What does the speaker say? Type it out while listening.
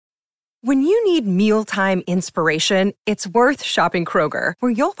When you need mealtime inspiration, it's worth shopping Kroger,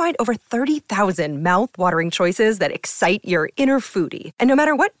 where you'll find over 30,000 mouth-watering choices that excite your inner foodie. And no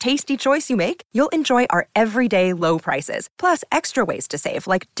matter what tasty choice you make, you'll enjoy our everyday low prices, plus extra ways to save,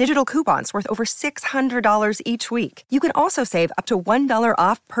 like digital coupons worth over $600 each week. You can also save up to $1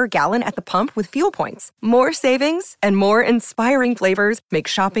 off per gallon at the pump with fuel points. More savings and more inspiring flavors make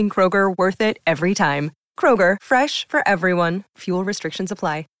shopping Kroger worth it every time. Kroger, fresh for everyone. Fuel restrictions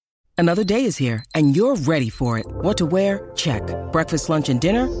apply. Another day is here, and you're ready for it. What to wear? Check. Breakfast, lunch, and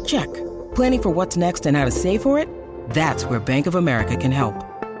dinner? Check. Planning for what's next and how to save for it? That's where Bank of America can help.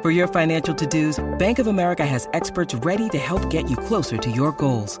 For your financial to-dos, Bank of America has experts ready to help get you closer to your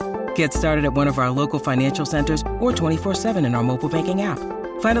goals. Get started at one of our local financial centers or 24/7 in our mobile banking app.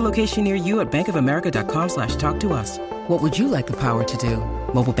 Find a location near you at bankofamerica.com/talktous. What would you like the power to do?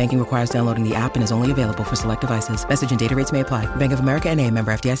 Mobile banking requires downloading the app and is only available for select devices. Message and data rates may apply. Bank of America N.A.,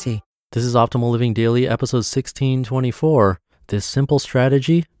 member FDIC. This is Optimal Living Daily, episode 1624. This simple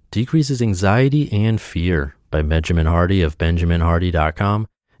strategy decreases anxiety and fear, by Benjamin Hardy of benjaminhardy.com.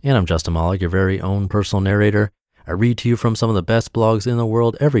 And I'm Justin Malik, your very own personal narrator. I read to you from some of the best blogs in the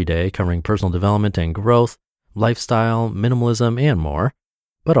world every day, covering personal development and growth, lifestyle, minimalism, and more.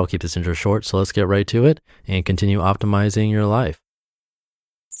 But I'll keep this intro short, so let's get right to it and continue optimizing your life.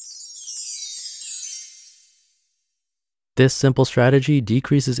 This simple strategy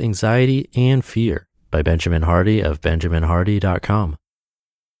decreases anxiety and fear, by Benjamin Hardy of benjaminhardy.com.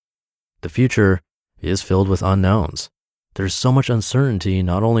 The future is filled with unknowns. There's so much uncertainty,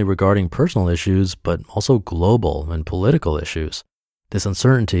 not only regarding personal issues, but also global and political issues. This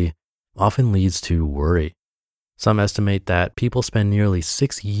uncertainty often leads to worry. Some estimate that people spend nearly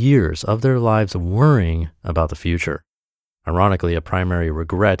 6 years of their lives worrying about the future. Ironically, a primary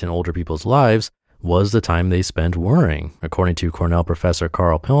regret in older people's lives was the time they spent worrying, according to Cornell professor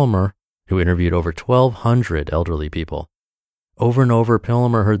Carl Pillemer, who interviewed over 1,200 elderly people. Over and over,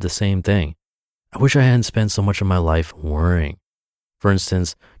 Pillemer heard the same thing. I wish I hadn't spent so much of my life worrying. For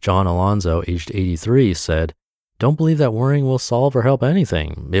instance, John Alonzo, aged 83, said, "Don't believe that worrying will solve or help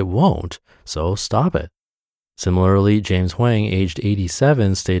anything. It won't, so stop it." Similarly, James Huang, aged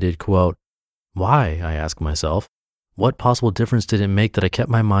 87, stated, quote, "Why, I ask myself, what possible difference did it make that I kept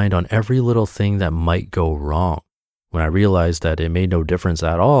my mind on every little thing that might go wrong? When I realized that it made no difference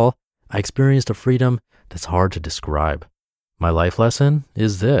at all, I experienced a freedom that's hard to describe. My life lesson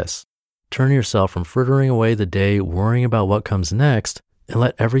is this: turn yourself from frittering away the day worrying about what comes next and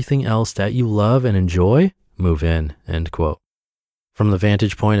let everything else that you love and enjoy move in," end quote. From the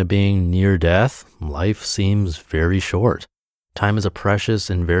vantage point of being near death, life seems very short. Time is a precious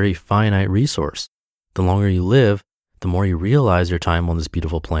and very finite resource. The longer you live, the more you realize your time on this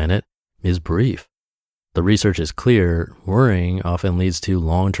beautiful planet is brief. The research is clear. Worrying often leads to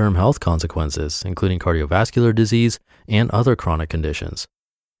long-term health consequences, including cardiovascular disease and other chronic conditions.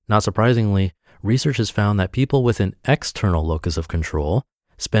 Not surprisingly, research has found that people with an external locus of control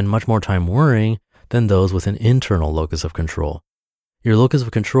spend much more time worrying than those with an internal locus of control. Your locus of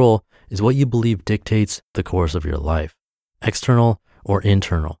control is what you believe dictates the course of your life, external or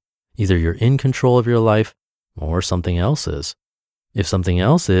internal. Either you're in control of your life or something else is. If something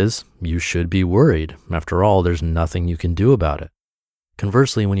else is, you should be worried. After all, there's nothing you can do about it.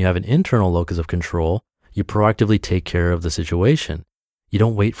 Conversely, when you have an internal locus of control, you proactively take care of the situation. You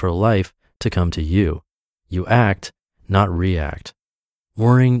don't wait for life to come to you. You act, not react.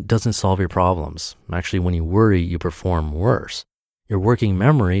 Worrying doesn't solve your problems. Actually, when you worry, you perform worse. Your working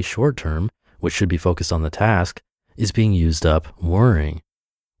memory, short term, which should be focused on the task, is being used up worrying.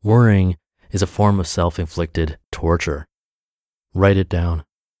 Worrying is a form of self-inflicted torture. Write it down.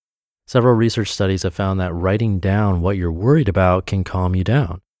 Several research studies have found that writing down what you're worried about can calm you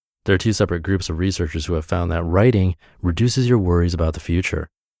down. There are two separate groups of researchers who have found that writing reduces your worries about the future.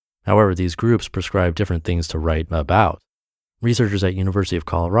 However, these groups prescribe different things to write about. Researchers at University of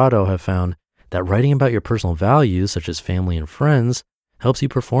Colorado have found that writing about your personal values, such as family and friends, helps you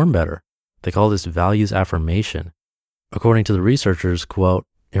perform better. They call this values affirmation. According to the researchers, quote,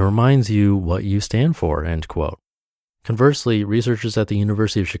 "It reminds you what you stand for," end quote. Conversely, researchers at the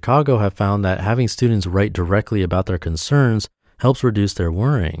University of Chicago have found that having students write directly about their concerns helps reduce their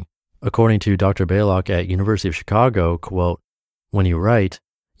worrying. According to Dr. Baylock at University of Chicago, quote, "When you write,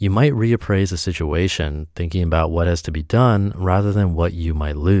 you might reappraise the situation, thinking about what has to be done rather than what you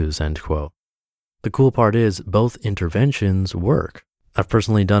might lose," end quote. The cool part is both interventions work. I've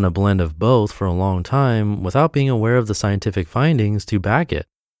personally done a blend of both for a long time without being aware of the scientific findings to back it.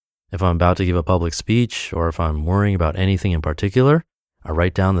 If I'm about to give a public speech or if I'm worrying about anything in particular, I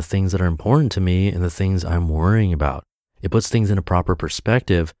write down the things that are important to me and the things I'm worrying about. It puts things in a proper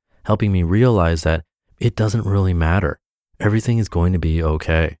perspective helping me realize that it doesn't really matter. Everything is going to be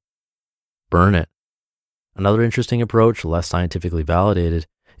okay. Burn it. Another interesting approach, less scientifically validated,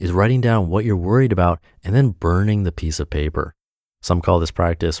 is writing down what you're worried about and then burning the piece of paper. Some call this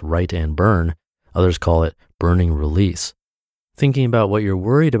practice write and burn. Others call it burning release. Thinking about what you're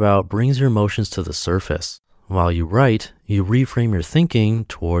worried about brings your emotions to the surface. While you write, you reframe your thinking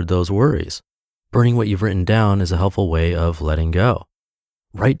toward those worries. Burning what you've written down is a helpful way of letting go.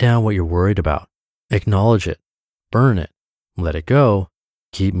 Write down what you're worried about. Acknowledge it. Burn it. Let it go.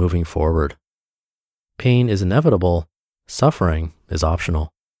 Keep moving forward. Pain is inevitable. Suffering is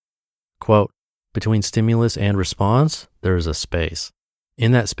optional. Quote, between stimulus and response, there is a space.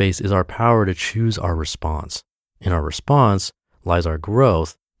 In that space is our power to choose our response. In our response lies our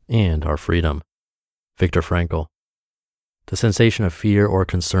growth and our freedom. Viktor Frankl. The sensation of fear or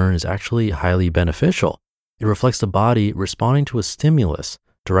concern is actually highly beneficial. It reflects the body responding to a stimulus,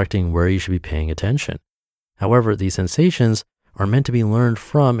 directing where you should be paying attention. However, these sensations are meant to be learned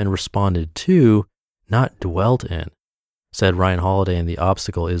from and responded to, not dwelt in. Said Ryan Holiday in The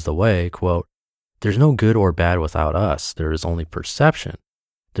Obstacle is the Way, quote, there's no good or bad without us. There is only perception.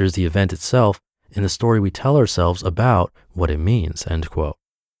 There's the event itself and the story we tell ourselves about what it means, end quote.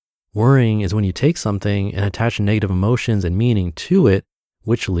 Worrying is when you take something and attach negative emotions and meaning to it,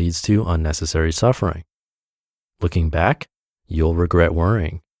 which leads to unnecessary suffering. Looking back, you'll regret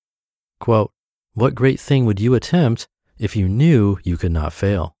worrying. Quote, what great thing would you attempt if you knew you could not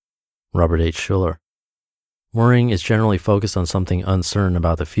fail? Robert H. Schuller. Worrying is generally focused on something uncertain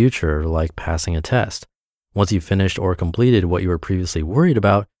about the future, like passing a test. Once you've finished or completed what you were previously worried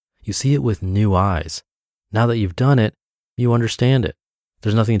about, you see it with new eyes. Now that you've done it, you understand it.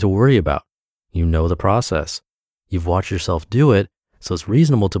 There's nothing to worry about. You know the process. You've watched yourself do it, so it's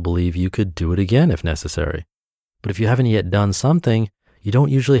reasonable to believe you could do it again if necessary. But if you haven't yet done something, you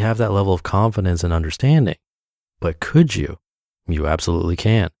don't usually have that level of confidence and understanding. But could you? You absolutely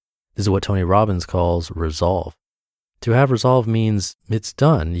can. This is what Tony Robbins calls resolve. To have resolve means it's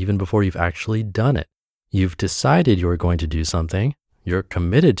done even before you've actually done it. You've decided you're going to do something, you're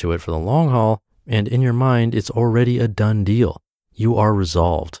committed to it for the long haul, and in your mind, it's already a done deal. You are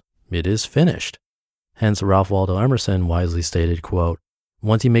resolved. It is finished. Hence, Ralph Waldo Emerson wisely stated, quote,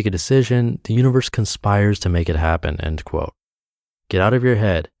 once you make a decision, the universe conspires to make it happen, end quote. Get out of your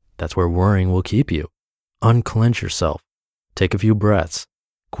head. That's where worrying will keep you. Unclench yourself. Take a few breaths.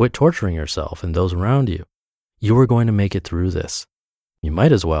 Quit torturing yourself and those around you. You are going to make it through this. You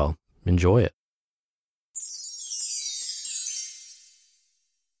might as well enjoy it.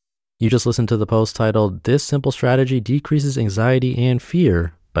 You just listened to the post titled, This Simple Strategy Decreases Anxiety and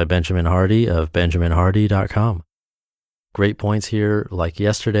Fear by Benjamin Hardy of benjaminhardy.com. Great points here. Like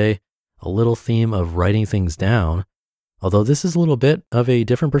yesterday, a little theme of writing things down. Although this is a little bit of a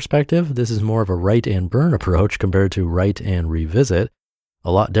different perspective, this is more of a write and burn approach compared to write and revisit.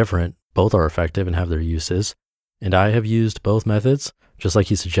 A lot different. Both are effective and have their uses. And I have used both methods. Just like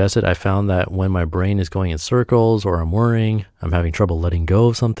he suggested, I found that when my brain is going in circles or I'm worrying, I'm having trouble letting go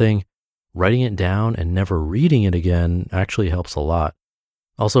of something, writing it down and never reading it again actually helps a lot.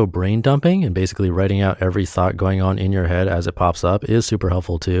 Also, brain dumping and basically writing out every thought going on in your head as it pops up is super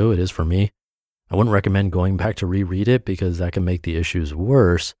helpful too. It is for me. I wouldn't recommend going back to reread it because that can make the issues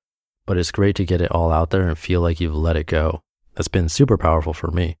worse, but it's great to get it all out there and feel like you've let it go. That's been super powerful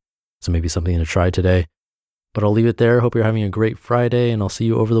for me. So maybe something to try today. But I'll leave it there. Hope you're having a great Friday, and I'll see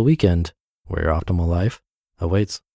you over the weekend where your optimal life awaits.